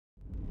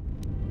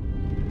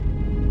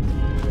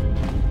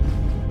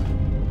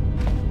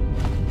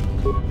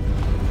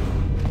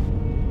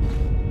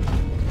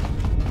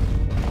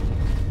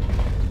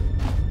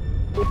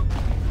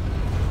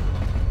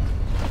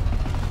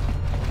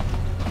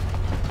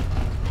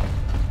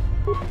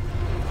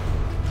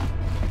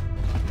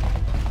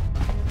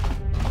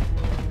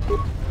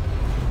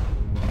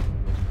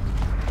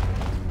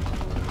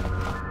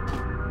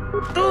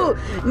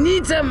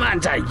Nita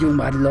manja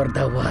yumar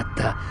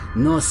lordawata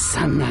no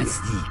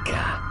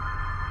sanazika.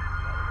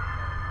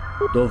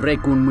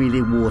 Dovrei con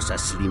miliwosa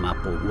slima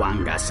po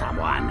wanga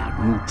sawana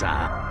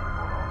nucha.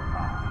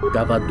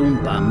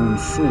 Gavadumpa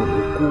munsuru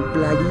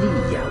kupla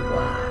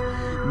liyawa.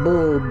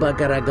 Bo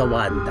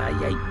bagaragawanda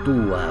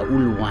yaitua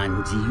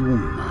ulwanji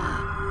yuma.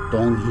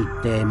 Tong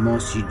hitemo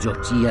si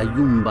jochia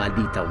yumba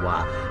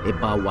ditawa e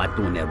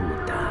bawatune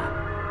ruta.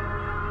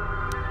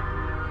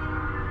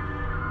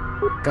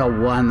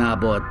 Kawana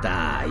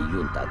bota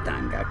yunta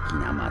tanga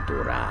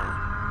kinamatura.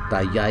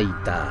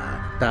 Tayaita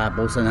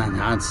tabosanan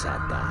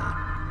hansata.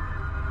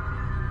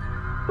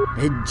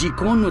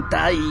 Jikono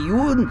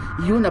tayo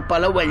yun na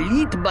pala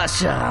walit ba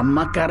siya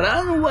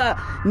makaranwa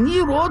ni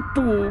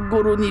rotu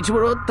guru ni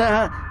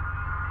churota.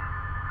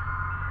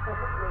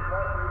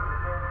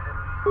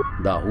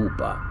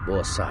 Dahupa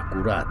bosa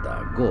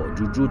kurata go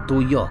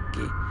jujuto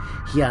yoke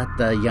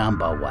hiata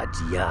yamba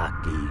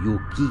wajiyake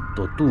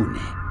yukito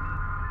tune.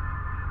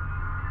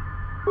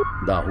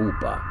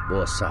 Dahupa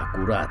bosa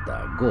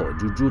kurata go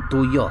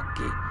jujuto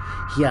yoke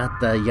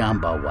hiata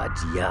yamba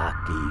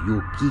wajiyake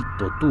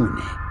yukito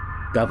tune.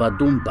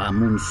 Gavadumpa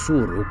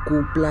munsuru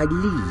kupla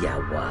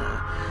liyawa.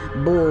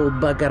 Bo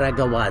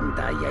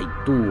bagaragawanda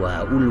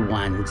yaitua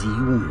ulwanji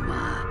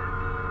yuma.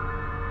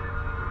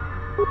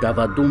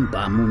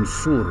 Gavadumpa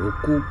munsuru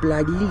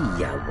kupla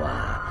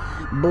liyawa.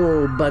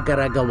 Bo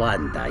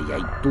bagaragawanda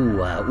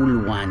yaitua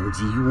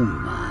ulwanji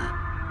yuma.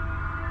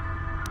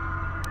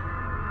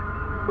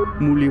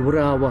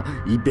 Muliwrawa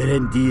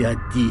iberendia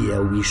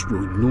dia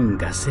Vishnu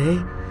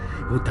nungase.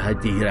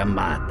 Utati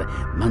ramata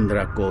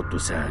mandrakotu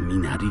sa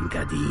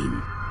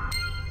minaringkadin.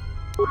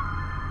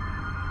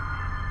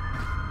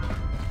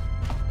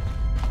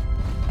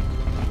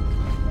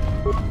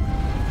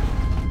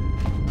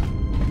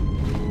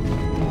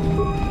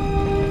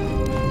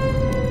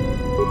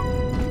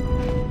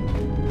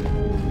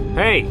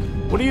 Hey,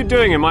 what are you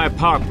doing in my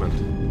apartment?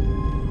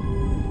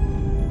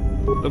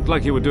 Looked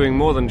like you were doing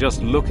more than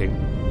just looking.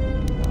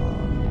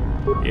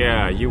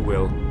 Yeah, you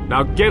will.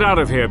 Now get out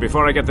of here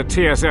before I get the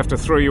TSF to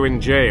throw you in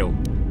jail.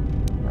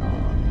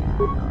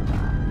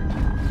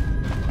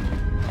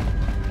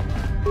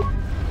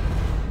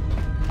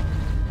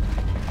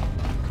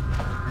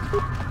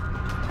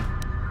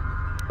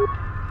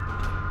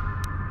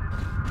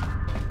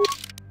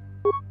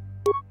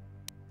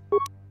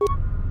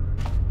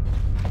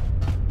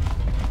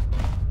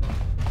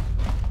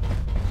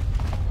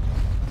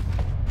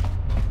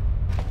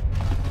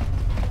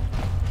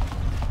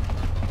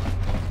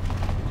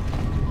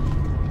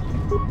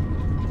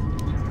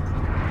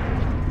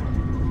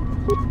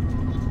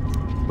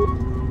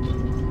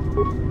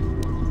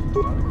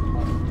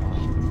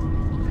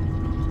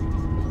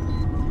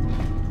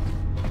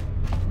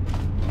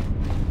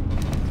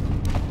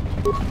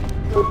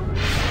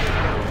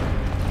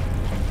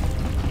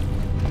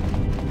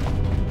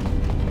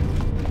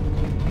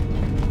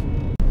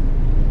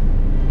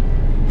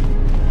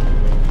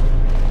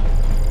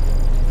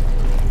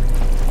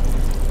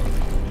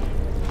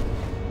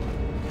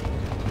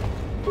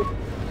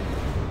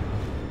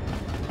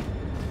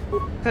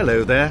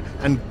 Hello there,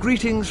 and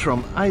greetings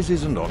from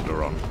Isis and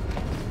Onderon.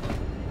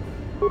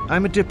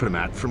 I'm a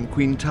diplomat from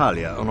Queen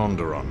Talia on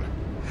Onderon.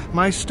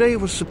 My stay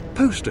was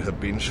supposed to have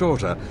been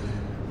shorter,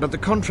 but the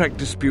contract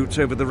disputes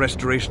over the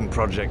restoration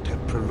project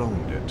have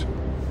prolonged it.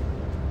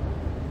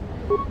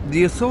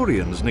 The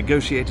Ithorians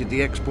negotiated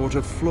the export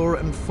of flora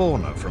and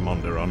fauna from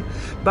Onderon,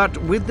 but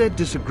with their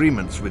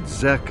disagreements with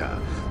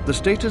Zerka, the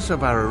status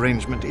of our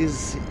arrangement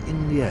is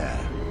in the air.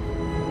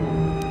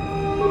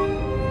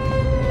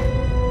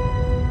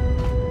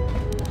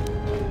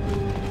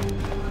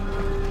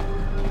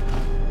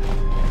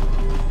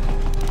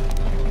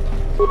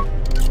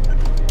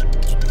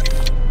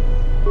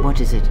 What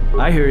is it?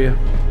 I hear you.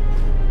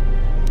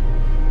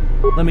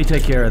 Let me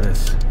take care of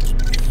this.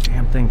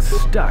 Damn thing's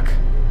stuck.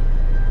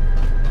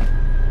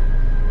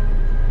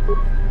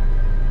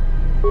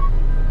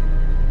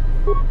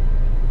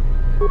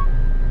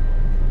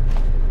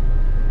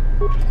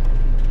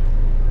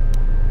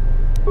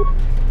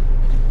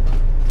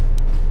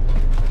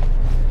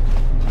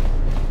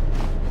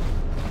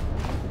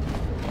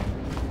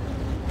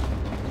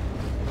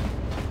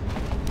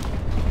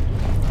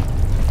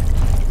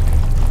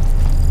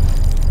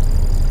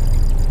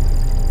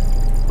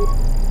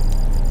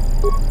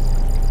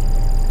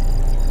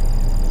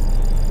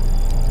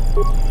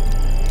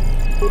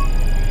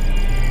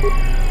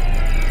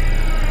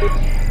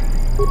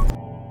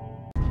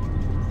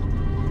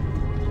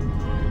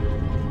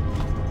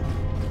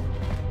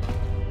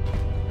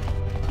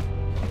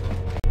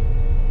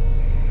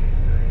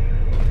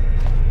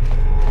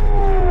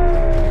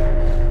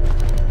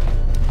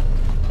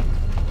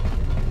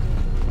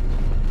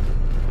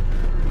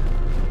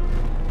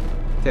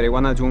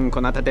 Wana jung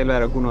konata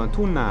dela raguno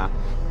tuna.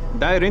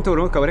 Dai rento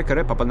ro kawre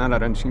kare papanala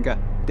ranchinga.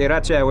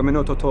 Derache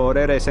wemenoto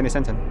torere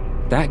senesenten.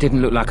 That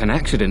didn't look like an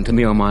accident to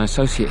me or my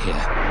associate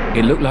here.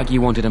 It looked like you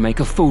wanted to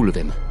make a fool of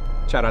him.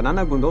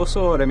 Charanana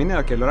gundoso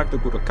remina ke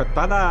lorakto guru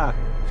katada.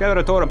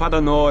 Fiadoratore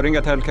padano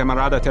ringatel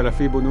camarada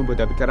telefibu nubu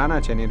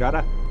debicarana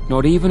cenirara.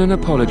 Not even an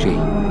apology.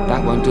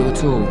 That won't do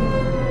at all.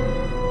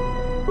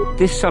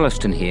 This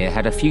Sulluston here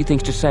had a few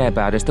things to say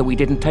about us that we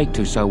didn't take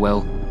to so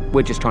well.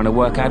 We're just trying to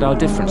work out our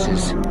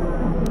differences.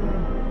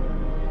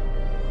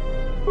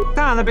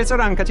 Tana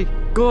besarankachi.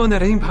 Go na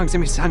rimpangsi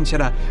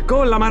sanchera.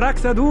 Go la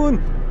marakta dun.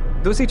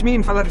 Dusit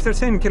min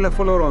falartersen killa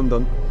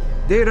folorondon.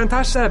 De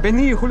rantasa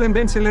beni hulen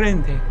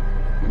bensilrente.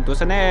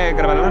 Dusane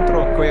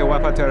gravalantro koe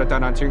wapater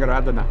tana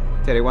chingaradana.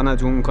 Teriwana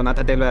jun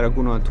konata della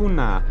raguno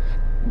tunna.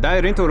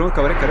 Dai rento run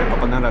kavrekare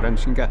papanala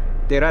ranchinga.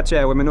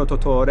 Derace wemenoto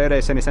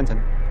torere senesenten.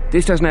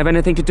 This doesn't have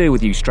anything to do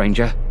with you,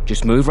 stranger.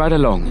 Just move right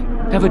along.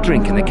 Have a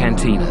drink in the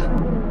cantina.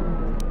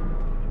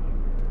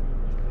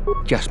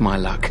 Just my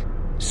luck.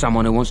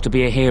 Someone who wants to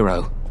be a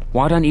hero.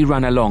 Why don't you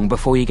run along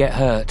before you get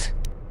hurt?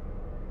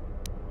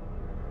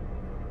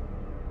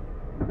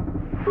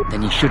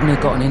 Then you shouldn't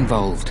have gotten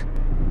involved.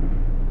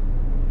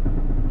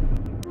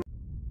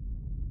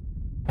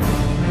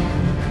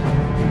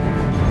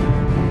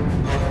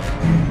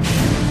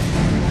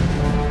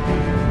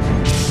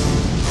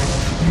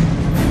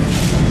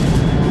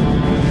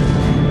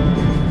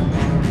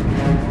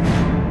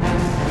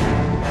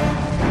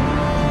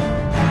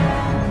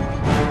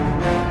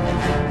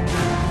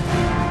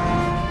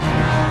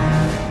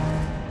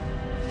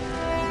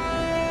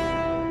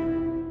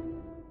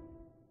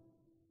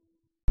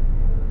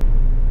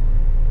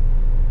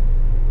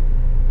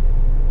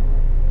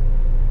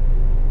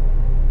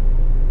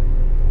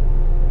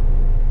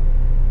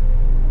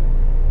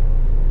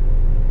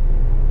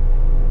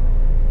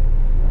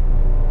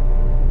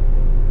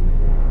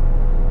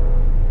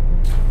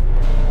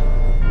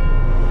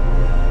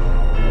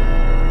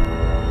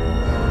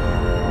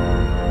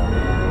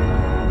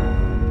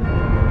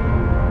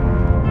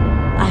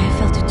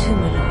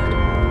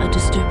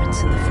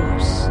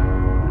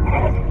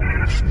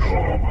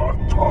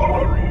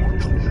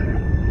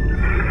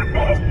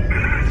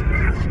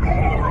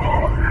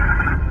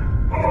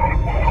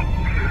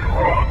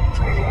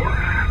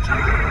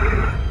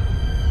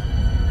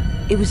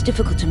 It was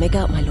difficult to make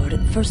out, my lord.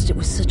 At first it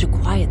was such a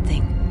quiet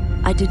thing.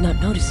 I did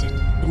not notice it,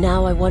 but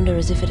now I wonder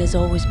as if it has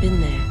always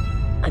been there.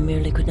 I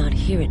merely could not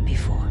hear it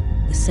before.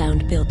 The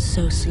sound built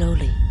so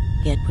slowly,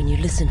 yet when you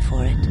listen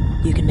for it,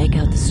 you can make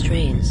out the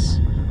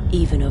strains,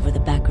 even over the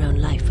background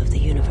life of the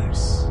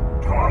universe.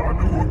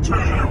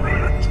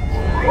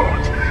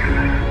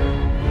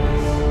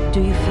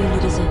 Do you feel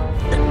it is a...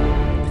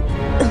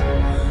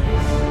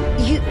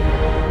 You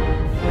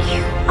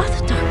are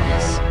the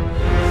darkness,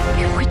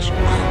 in which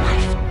all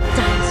life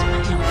dies,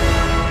 my lord.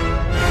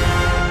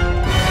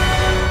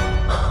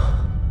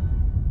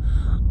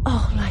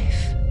 All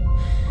life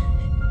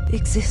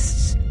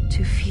exists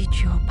to feed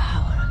your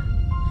power.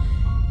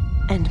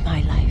 And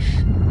my life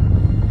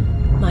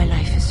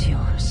is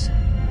yours.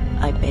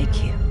 I beg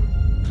you,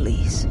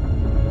 please,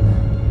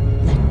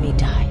 let me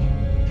die.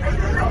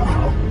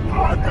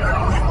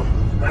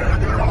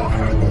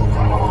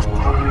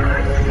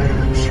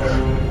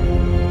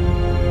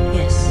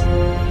 Yes,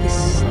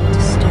 this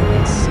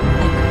disturbance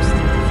echoes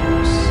through the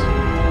force.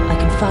 I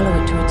can follow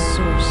it to its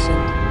source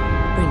and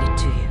bring it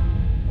to you.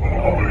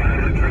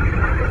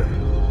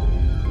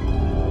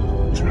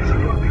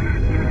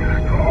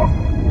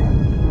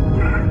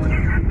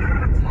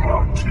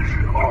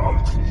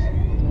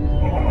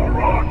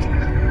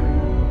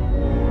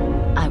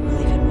 I will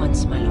leave at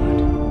once, my lord.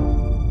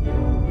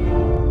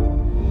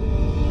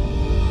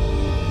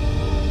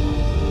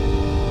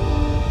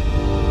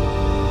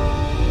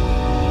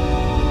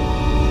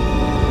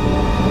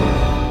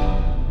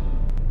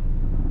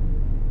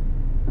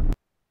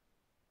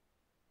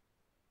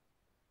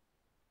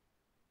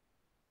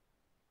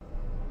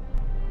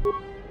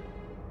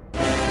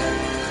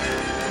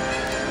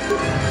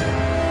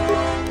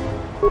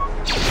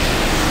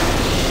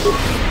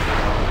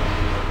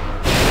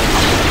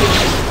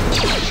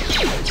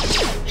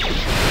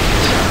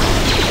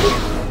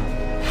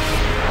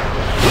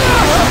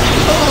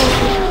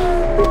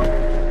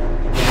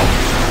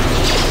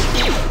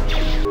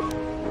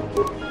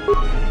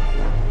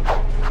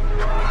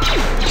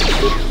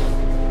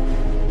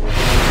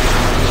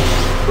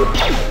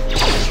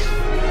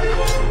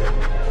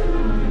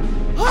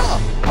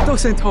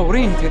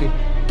 Centaurinteri,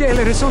 che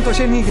le resonto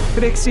cenig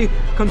rexi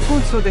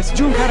confunso des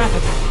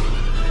giuncaratata.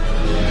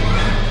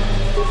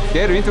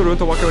 Gero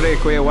interrotto wakore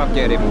que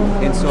wapgere,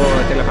 enso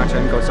telepaccia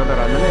in cosa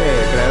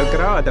daranale,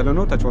 gra della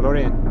nota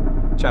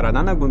choloren.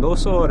 Charanana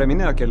gundoso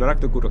remina che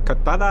l'orakto guru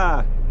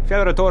kattada.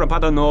 Fiadoratore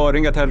padano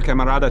ringatel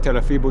camarada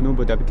telefibu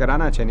nubu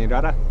debicarana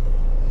cenirara.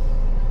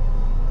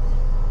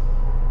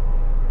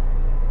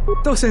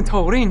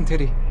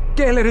 Centaurinteri,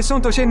 che le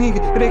resonto cenig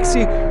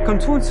rexi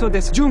confunso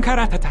des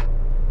giuncaratata.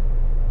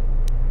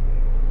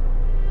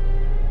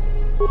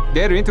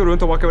 Gero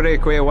interrotto wakore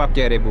que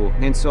wapgere bu,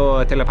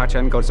 enso telepaccia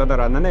in cosa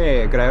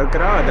daranale,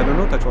 gra della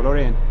nota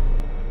choloren.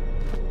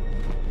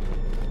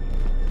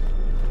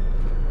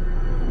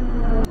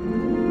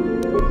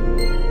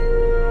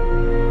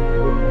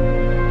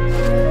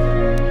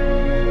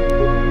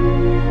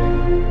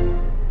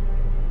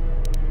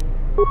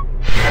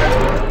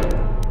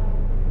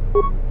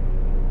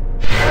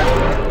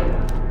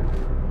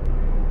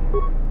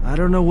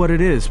 don't know what it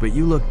is, but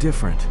you look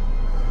different.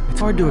 It's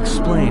hard to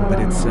explain,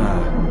 but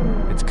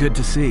it's good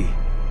to see.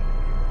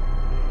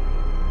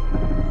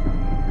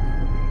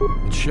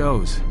 It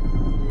shows.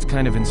 It's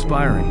kind of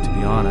inspiring, to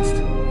be honest.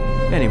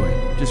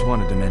 Anyway, just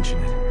wanted to mention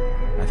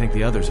it. I think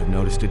the others have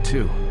noticed it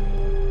too.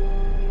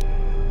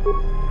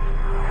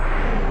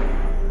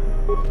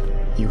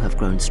 You have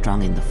grown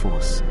strong in the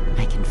Force.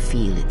 I can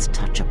feel its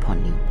touch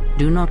upon you.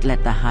 Do not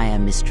let the higher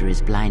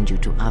mysteries blind you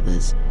to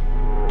others.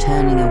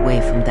 Turning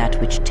away from that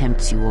which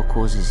tempts you or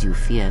causes you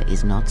fear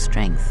is not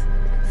strength.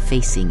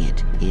 Facing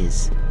it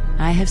is.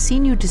 I have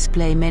seen you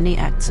display many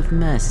acts of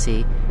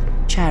mercy,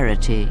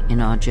 charity in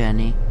our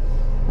journey.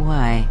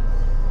 Why?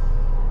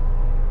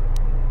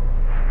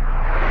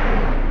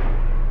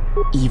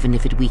 Even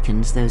if it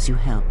weakens those you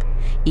help,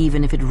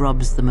 even if it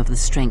robs them of the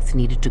strength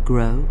needed to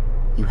grow,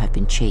 you have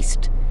been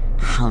chased,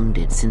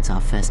 hounded since our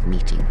first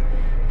meeting,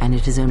 and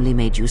it has only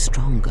made you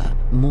stronger,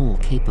 more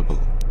capable.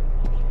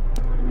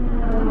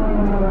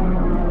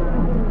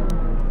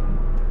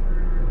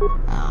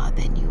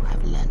 Then you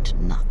have learnt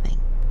nothing.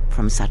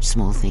 From such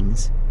small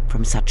things,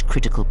 from such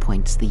critical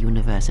points, the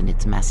universe and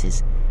its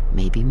masses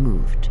may be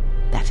moved.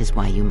 That is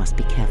why you must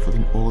be careful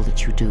in all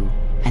that you do,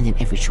 and in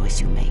every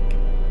choice you make.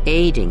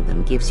 Aiding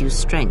them gives you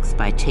strength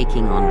by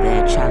taking on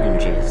their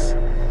challenges,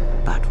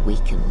 but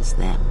weakens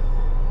them.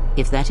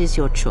 If that is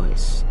your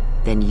choice,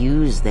 then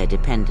use their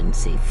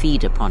dependency,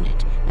 feed upon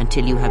it,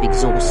 until you have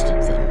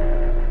exhausted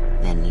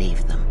them. Then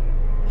leave them.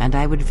 And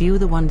I would view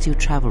the ones you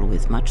travel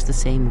with much the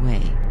same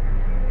way.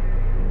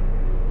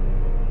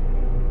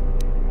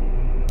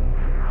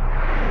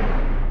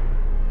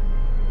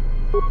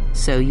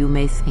 So you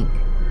may think,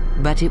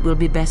 but it will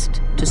be best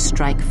to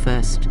strike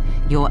first.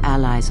 Your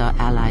allies are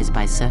allies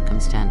by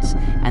circumstance,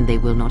 and they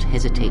will not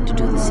hesitate to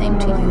do the same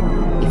to you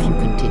if you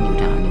continue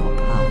down your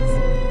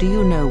path. Do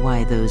you know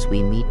why those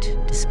we meet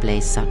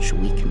display such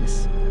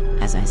weakness?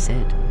 As I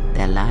said,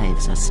 their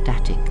lives are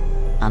static,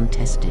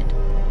 untested.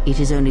 It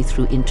is only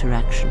through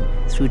interaction,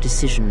 through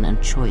decision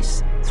and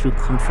choice, through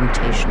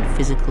confrontation,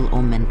 physical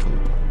or mental,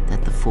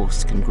 that the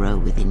Force can grow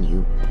within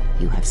you.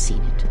 You have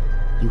seen it.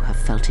 You have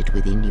felt it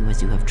within you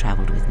as you have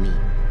traveled with me.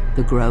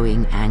 The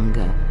growing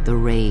anger, the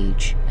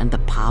rage, and the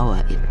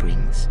power it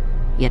brings.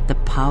 Yet the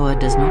power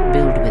does not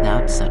build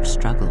without such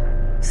struggle.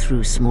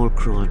 Through small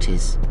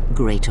cruelties,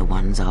 greater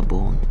ones are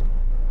born.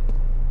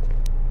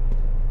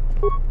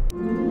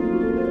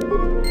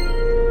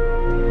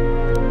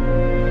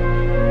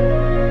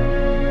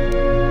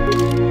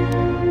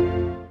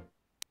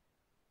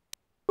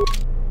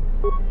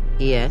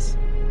 Yes?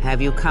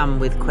 Have you come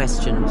with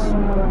questions?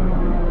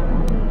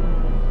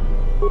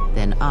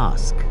 Then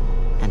ask,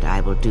 and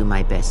I will do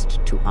my best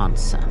to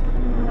answer.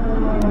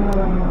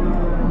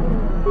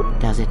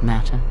 Does it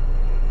matter?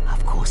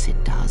 Of course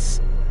it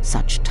does.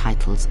 Such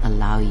titles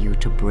allow you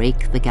to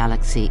break the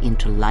galaxy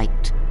into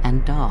light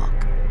and dark,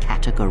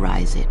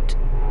 categorize it.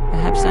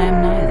 Perhaps I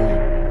am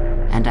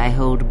neither, and I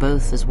hold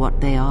both as what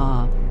they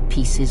are,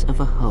 pieces of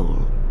a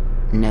whole.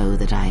 Know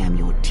that I am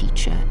your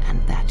teacher,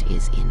 and that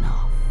is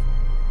enough.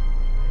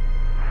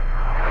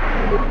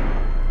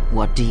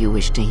 What do you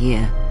wish to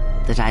hear?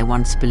 That I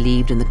once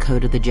believed in the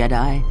code of the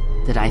Jedi?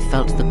 That I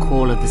felt the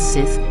call of the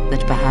Sith?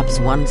 That perhaps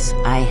once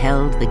I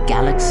held the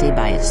galaxy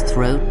by its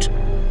throat?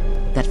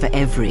 That for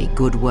every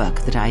good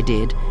work that I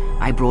did,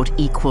 I brought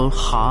equal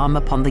harm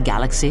upon the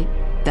galaxy?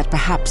 That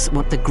perhaps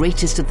what the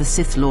greatest of the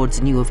Sith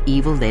Lords knew of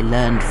evil they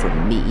learned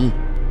from me?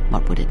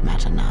 What would it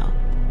matter now?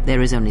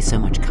 There is only so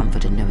much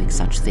comfort in knowing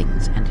such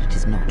things, and it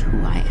is not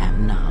who I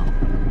am now.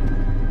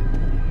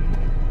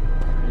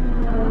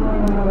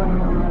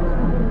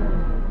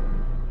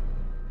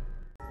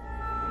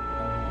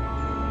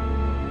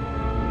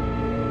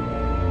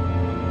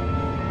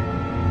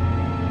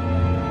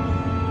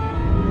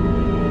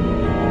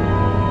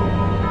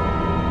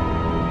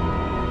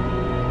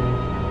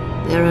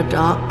 There are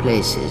dark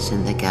places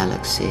in the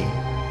galaxy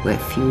where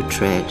few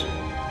tread,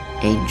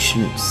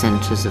 ancient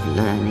centers of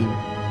learning,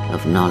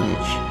 of knowledge,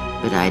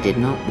 but I did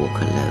not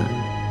walk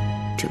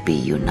alone. To be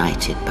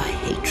united by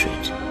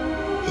hatred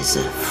is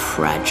a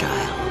fragile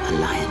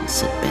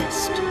alliance at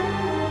best.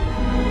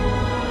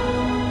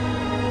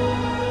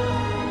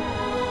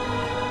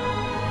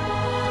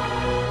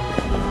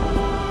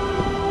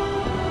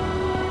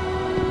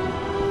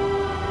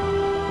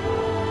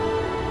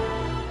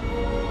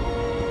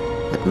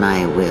 But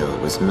my will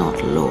was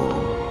not law.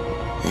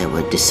 There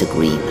were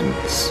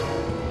disagreements,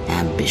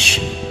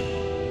 ambition,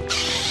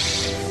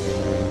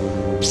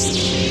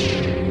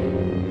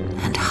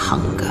 and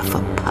hunger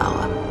for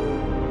power.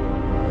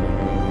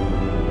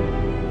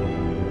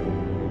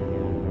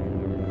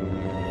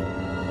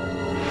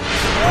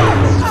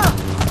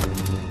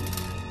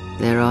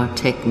 There are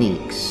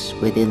techniques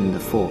within the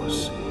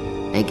Force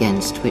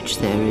against which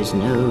there is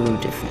no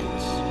defense.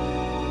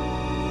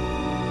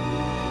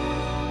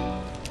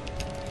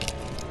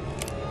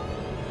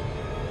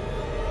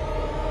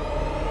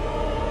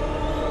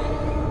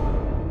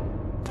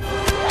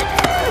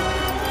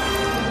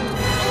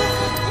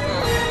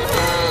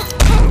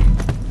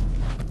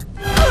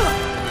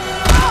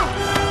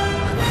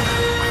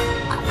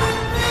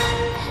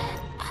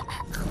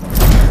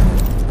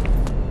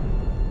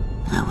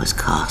 was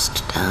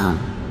cast down,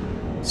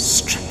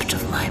 stripped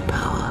of my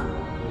power,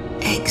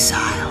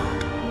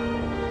 exiled.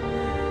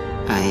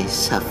 I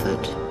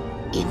suffered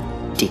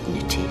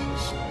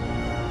indignities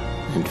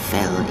and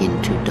fell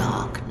into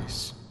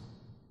darkness.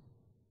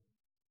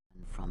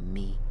 From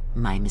me,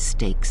 my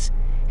mistakes,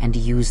 and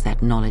use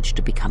that knowledge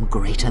to become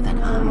greater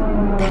than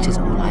I. That is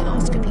all I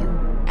ask of you,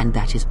 and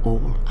that is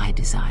all I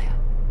desire.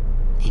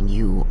 In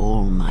you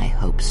all my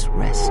hopes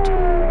rest,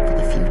 for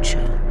the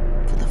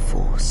future, for the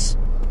Force.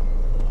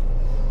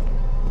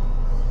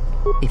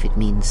 If it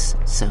means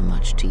so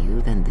much to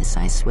you, then this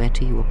I swear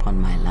to you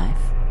upon my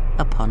life,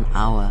 upon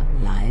our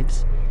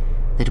lives,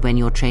 that when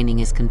your training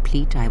is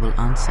complete, I will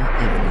answer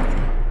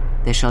everything.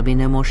 There shall be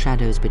no more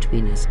shadows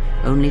between us,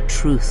 only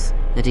truth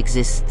that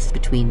exists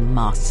between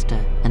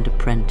master and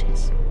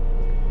apprentice.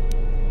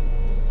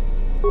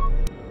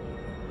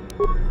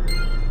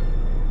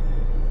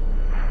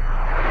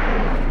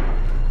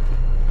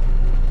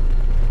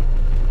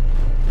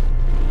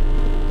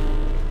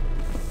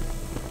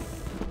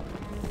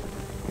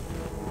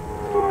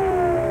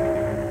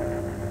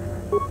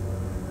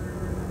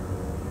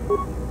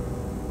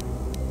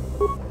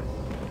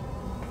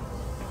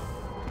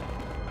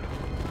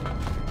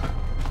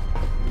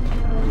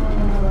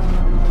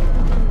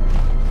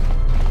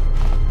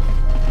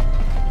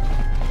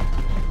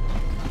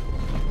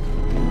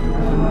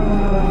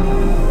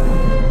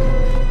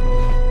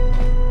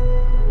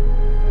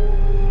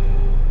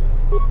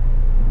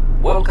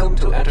 Welcome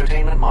to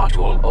Entertainment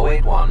Module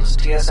 081's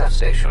TSF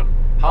Station.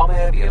 How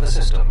may I be of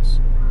assistance?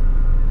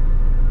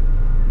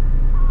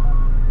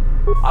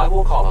 I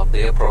will call up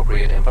the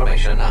appropriate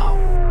information now.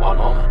 One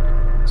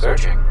moment.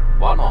 Searching.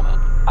 One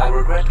moment. I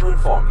regret to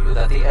inform you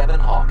that the Ebon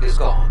Hawk is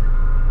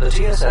gone. The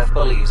TSF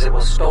believes it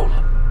was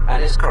stolen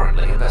and is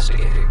currently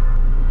investigating.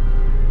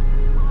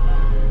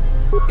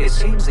 It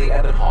seems the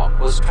Ebon Hawk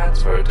was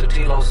transferred to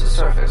Telos'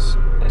 surface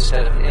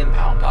instead of an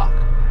impound dock.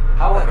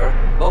 However,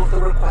 both the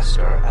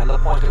requester and the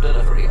point of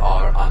delivery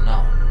are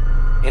unknown.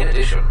 In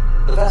addition,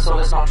 the vessel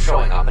is not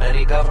showing up at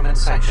any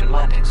government-sanctioned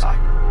landing site.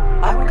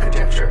 I would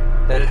conjecture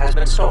that it has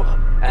been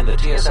stolen, and the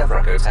TSF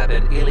records have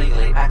been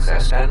illegally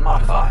accessed and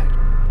modified.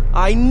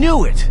 I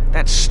knew it!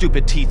 That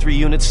stupid T3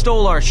 unit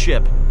stole our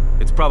ship.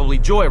 It's probably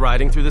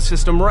joyriding through the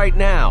system right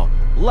now,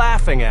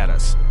 laughing at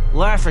us,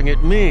 laughing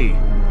at me.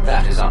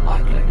 That is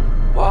unlikely.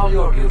 While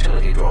your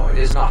utility droid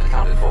is not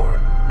accounted for,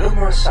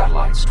 numerous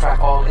satellites track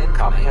all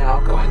incoming and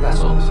outgoing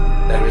vessels.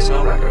 There is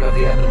no record of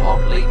the Ebon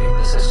Hawk leaving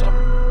the system.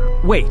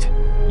 Wait,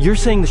 you're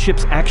saying the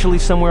ship's actually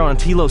somewhere on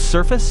Telos'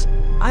 surface?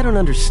 I don't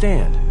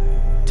understand.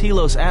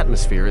 Telos'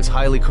 atmosphere is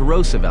highly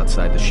corrosive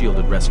outside the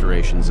shielded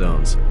restoration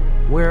zones.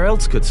 Where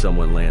else could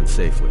someone land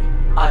safely?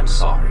 I'm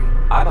sorry.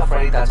 I'm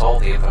afraid that's all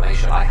the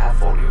information I have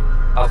for you.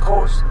 Of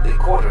course, the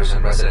quarters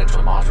in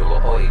Residential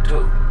Module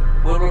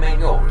 082 will remain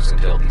yours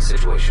until the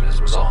situation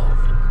is resolved.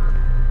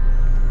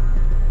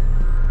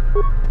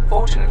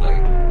 Fortunately,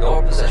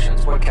 your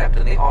possessions were kept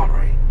in the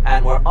armory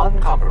and were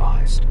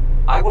uncompromised.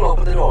 I will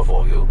open the door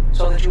for you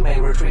so that you may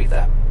retrieve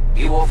them.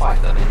 You will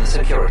find them in the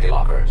security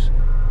lockers.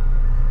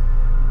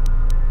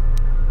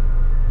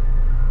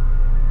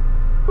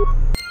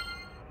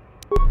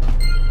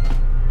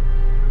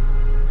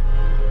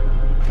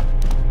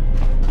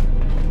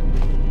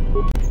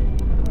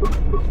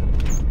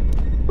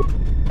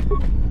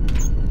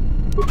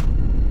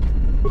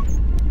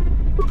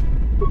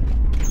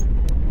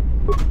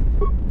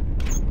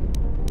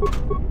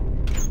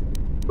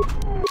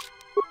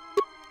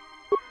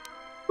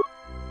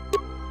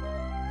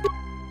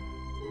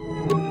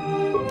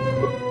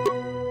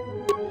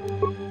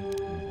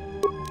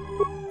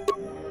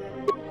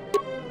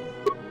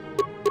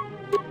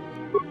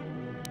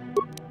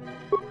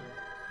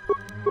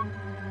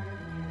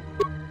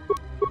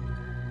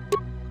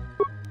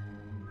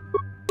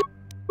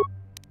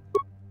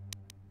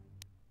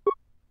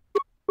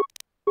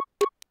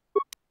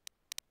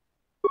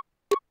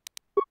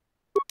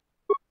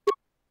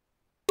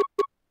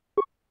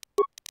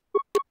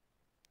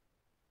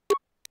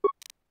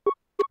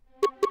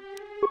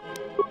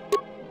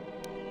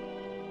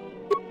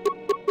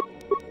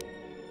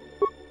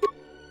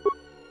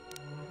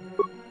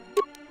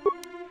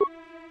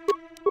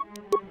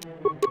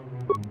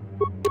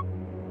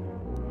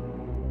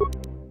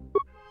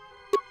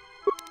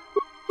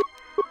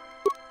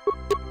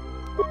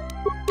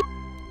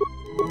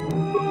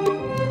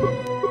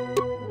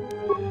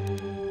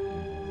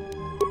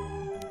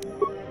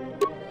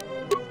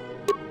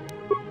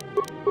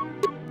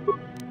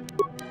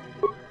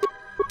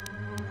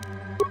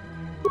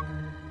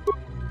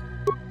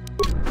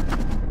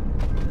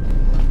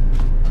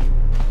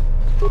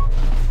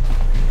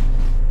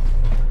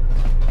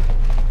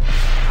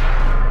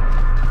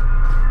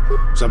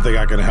 Something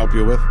I can help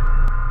you with?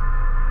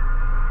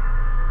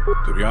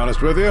 To be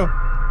honest with you,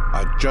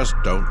 I just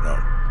don't know.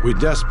 We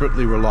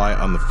desperately rely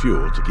on the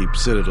fuel to keep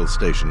Citadel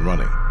Station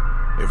running.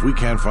 If we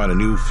can't find a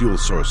new fuel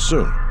source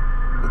soon,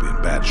 we'll be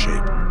in bad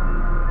shape.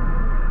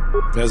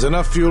 There's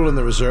enough fuel in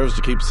the reserves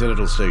to keep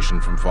Citadel Station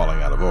from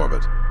falling out of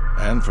orbit,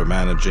 and for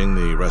managing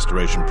the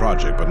restoration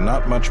project, but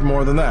not much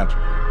more than that.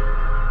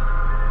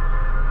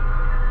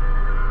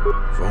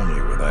 If only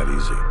it were that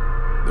easy.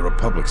 The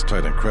Republic's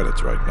tight on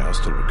credits right now,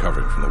 still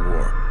recovering from the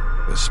war.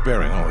 They're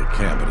sparing all they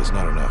can, but it's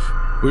not enough.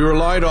 We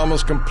relied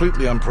almost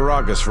completely on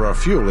Paragus for our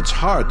fuel. It's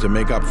hard to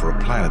make up for a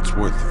planet's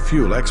worth of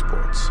fuel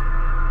exports.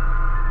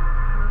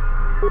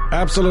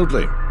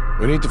 Absolutely.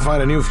 We need to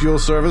find a new fuel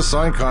service,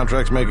 sign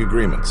contracts, make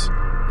agreements.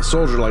 A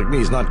soldier like me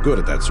is not good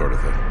at that sort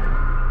of thing.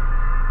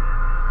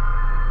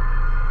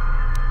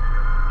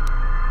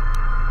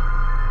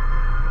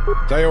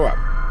 Tell you what,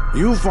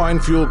 you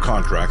find fuel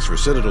contracts for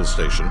Citadel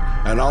Station,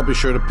 and I'll be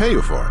sure to pay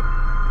you for it.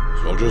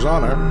 Soldier's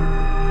honor.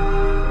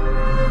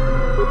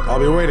 I'll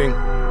be waiting.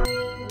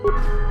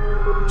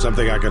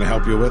 Something I can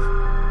help you with?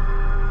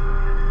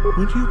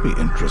 Would you be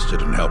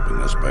interested in helping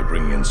us by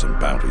bringing in some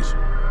bounties?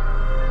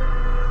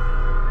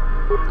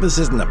 This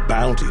isn't a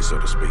bounty, so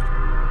to speak,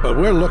 but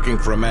we're looking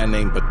for a man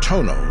named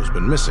Batono who's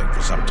been missing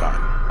for some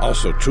time.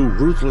 Also, 2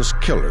 ruthless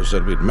killers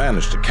that we'd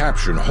managed to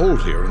capture and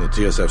hold here in the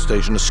TSF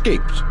station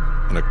escaped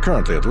and are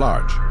currently at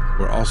large.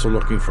 We're also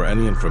looking for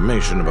any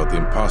information about the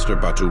imposter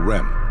Batu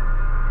Rem.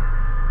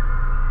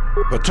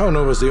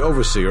 Batono is the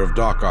overseer of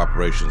dock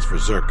operations for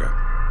Zerka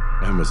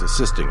and was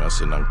assisting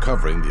us in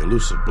uncovering the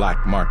elusive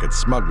black market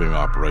smuggling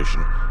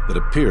operation that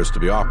appears to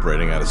be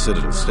operating at a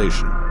Citadel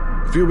Station.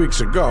 A few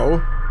weeks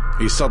ago,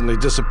 he suddenly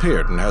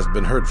disappeared and hasn't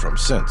been heard from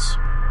since.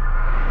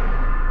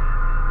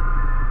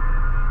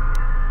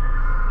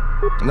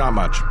 Not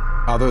much,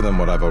 other than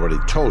what I've already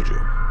told you,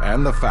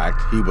 and the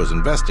fact he was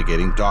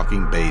investigating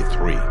Docking Bay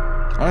 3.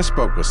 I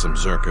spoke with some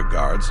Zerka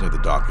guards near the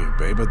docking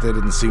bay, but they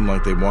didn't seem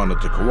like they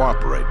wanted to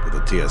cooperate with a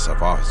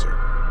TSF officer.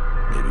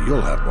 Maybe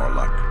you'll have more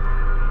luck.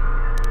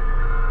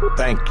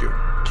 Thank you.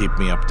 Keep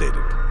me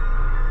updated.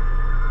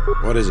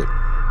 What is it?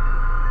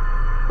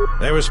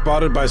 They were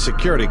spotted by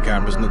security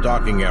cameras in the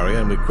docking area,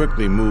 and we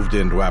quickly moved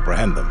in to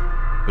apprehend them.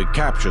 We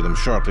captured them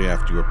shortly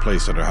after you were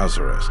placed under house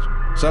arrest.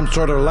 Some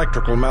sort of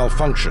electrical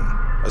malfunction,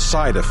 a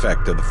side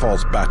effect of the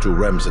false Batu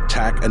Rem's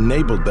attack,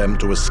 enabled them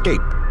to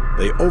escape.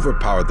 They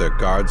overpowered their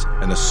guards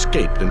and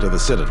escaped into the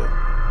Citadel.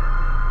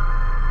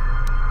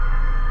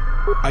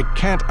 I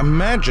can't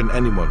imagine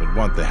anyone would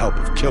want the help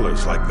of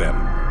killers like them.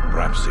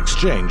 Perhaps the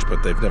exchange,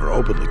 but they've never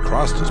openly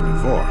crossed us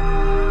before.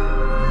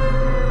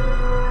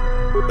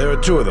 There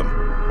are 2 of them,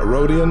 a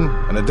Rhodian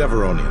and a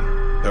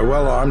Deveronian. They're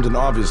well armed and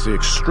obviously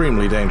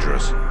extremely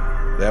dangerous.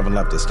 They haven't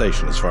left the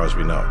station as far as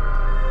we know.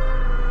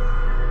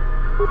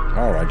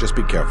 All right, just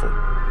be careful.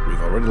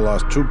 We've already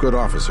lost 2 good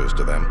officers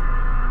to them.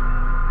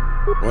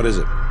 What is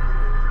it?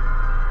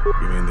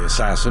 You mean the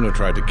assassin who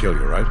tried to kill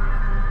you, right?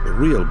 The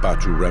real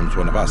Batu Rem's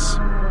one of us,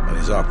 and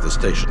he's off the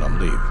station on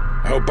leave.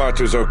 I hope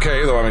Batu's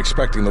okay, though I'm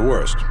expecting the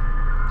worst.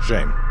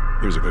 Shame.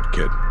 He was a good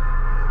kid.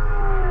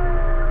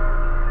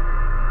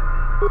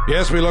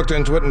 Yes, we looked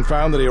into it and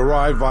found that he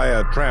arrived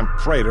via a tramp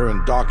freighter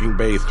in Docking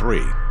Bay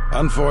 3.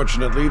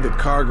 Unfortunately, the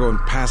cargo and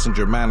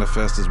passenger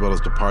manifest as well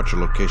as departure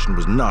location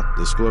was not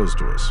disclosed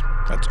to us.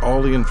 That's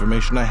all the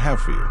information I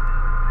have for you.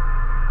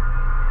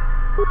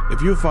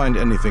 If you find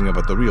anything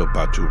about the real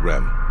Batu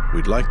Rem,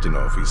 we'd like to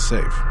know if he's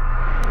safe.